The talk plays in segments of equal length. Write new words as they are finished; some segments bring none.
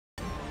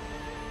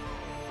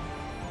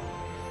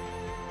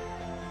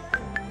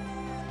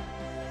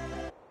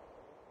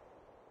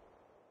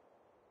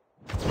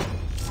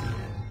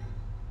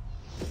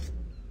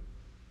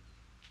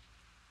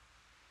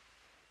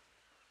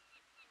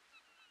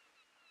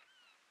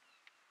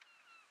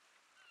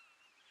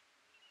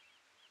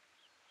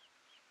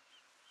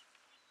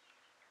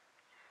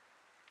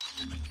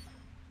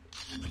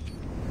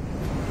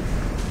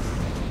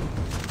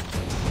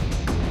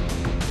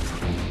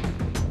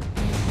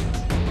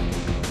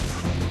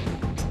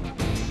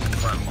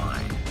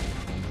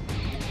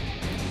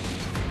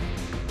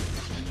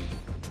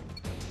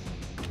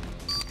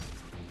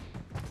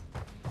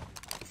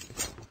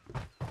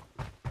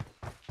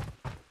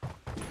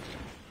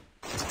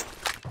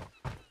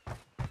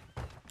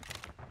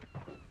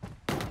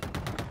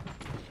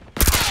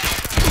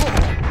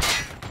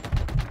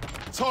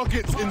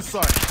Targets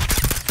inside.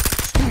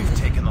 We've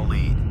taken the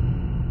lead.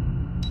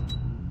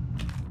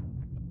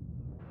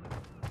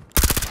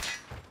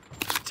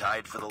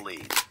 Tied for the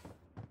lead.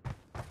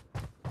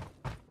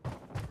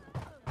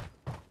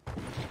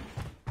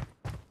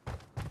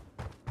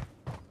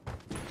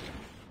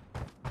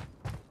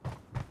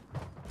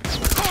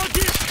 Target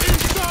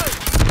inside.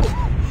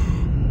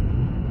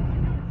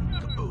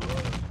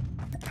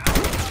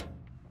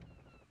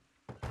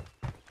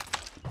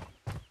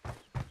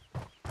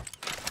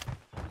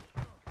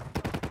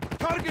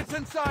 Targets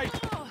inside.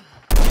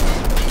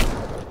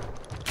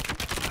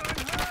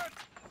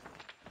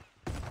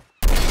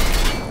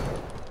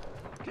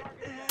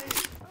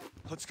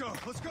 Let's go,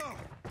 let's go!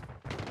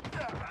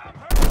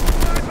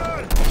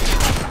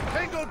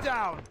 Tango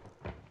down!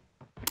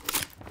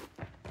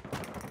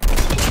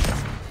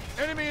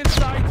 Enemy in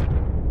sight!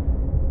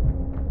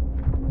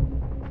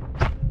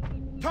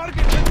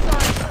 Target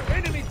inside!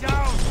 Enemy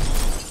down!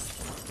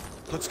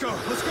 Let's go,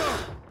 let's go!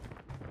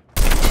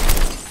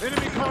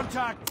 Enemy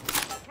contact!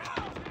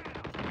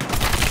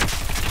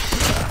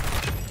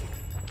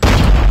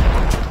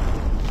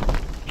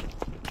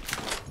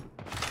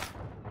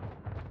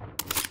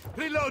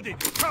 Reloading!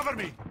 Cover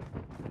me!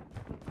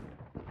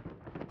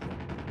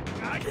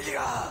 I'm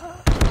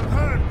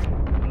hurt!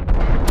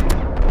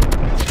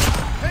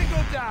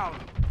 Tango down!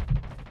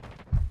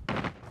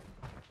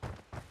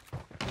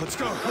 Let's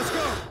go! Let's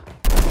go!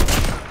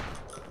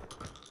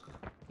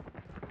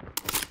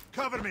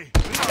 Cover me!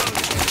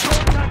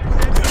 Contact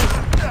with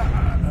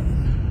enemy!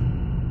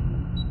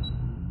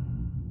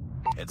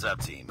 Heads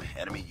up, team.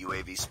 Enemy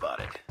UAV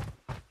spotted.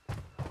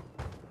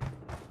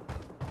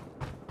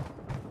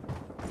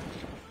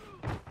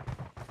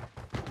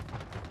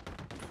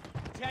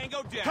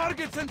 Tango down!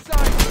 Target's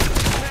inside!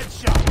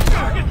 Headshot!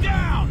 Target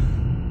down!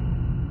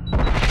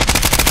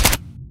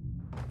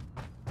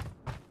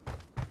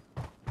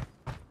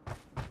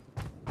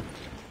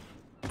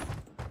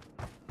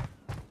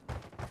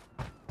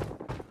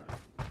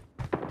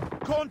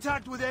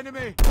 Contact with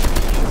enemy!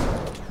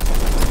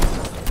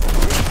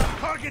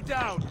 Target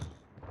down!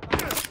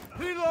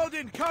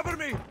 Reloading! Cover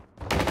me!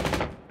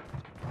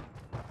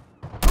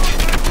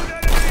 Contact with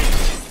enemy!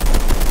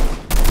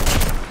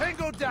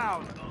 Tango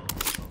down!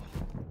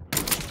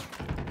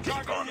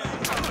 Keep on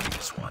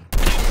this one.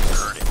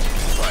 Hurting.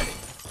 Fighting.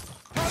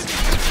 Target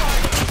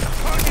inside!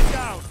 Target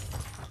down!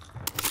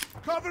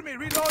 Cover me!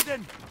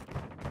 Reloading!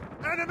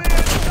 Enemy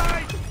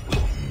inside!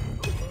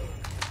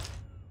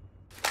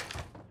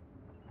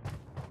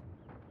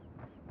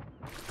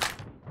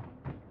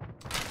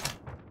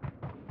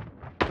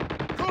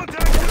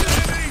 Contact with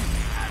enemy!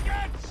 I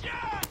got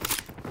shot!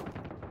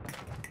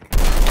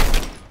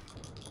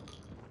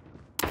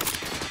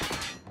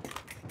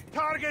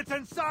 Targets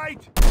in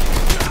sight!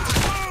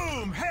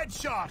 Boom!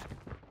 Headshot!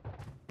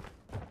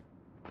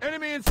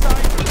 Enemy in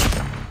sight!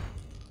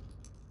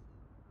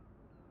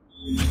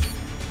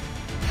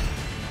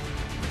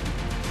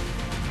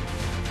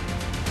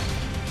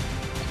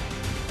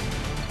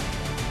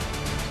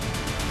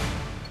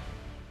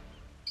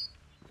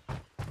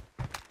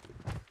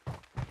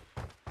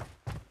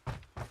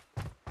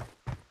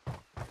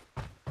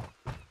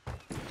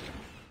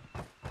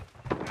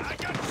 I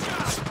got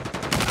shot!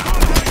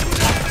 Contact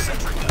with enemy!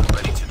 Sentry gun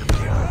ready to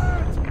deploy.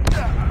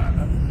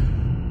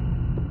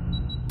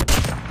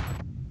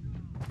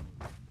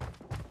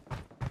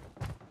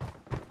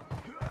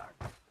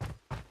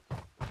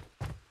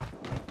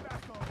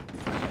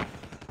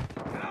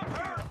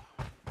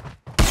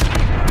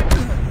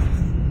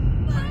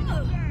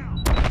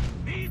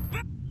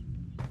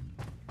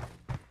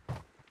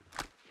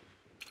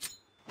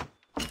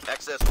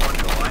 XS-1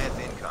 Goliath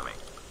incoming.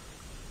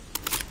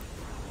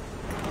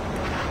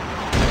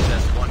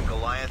 XS-1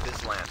 Goliath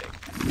is landing.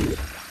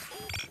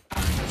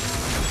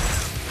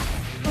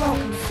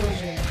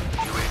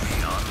 UAV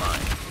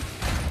online.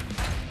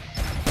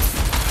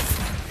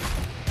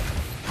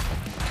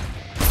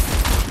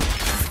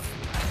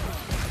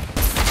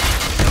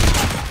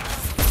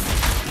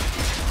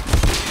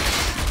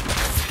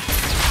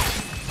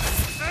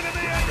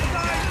 Enemy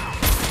inside!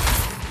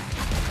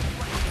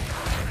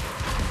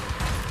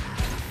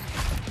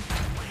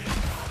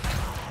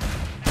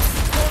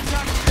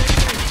 Contact with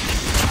enemy!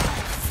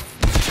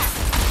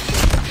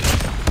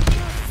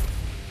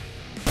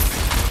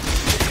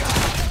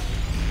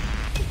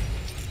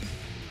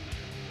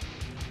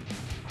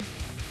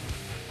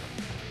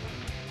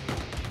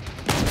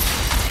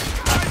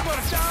 Sniper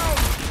down!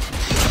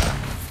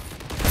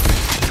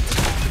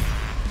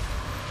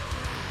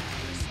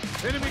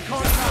 Enemy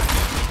contact!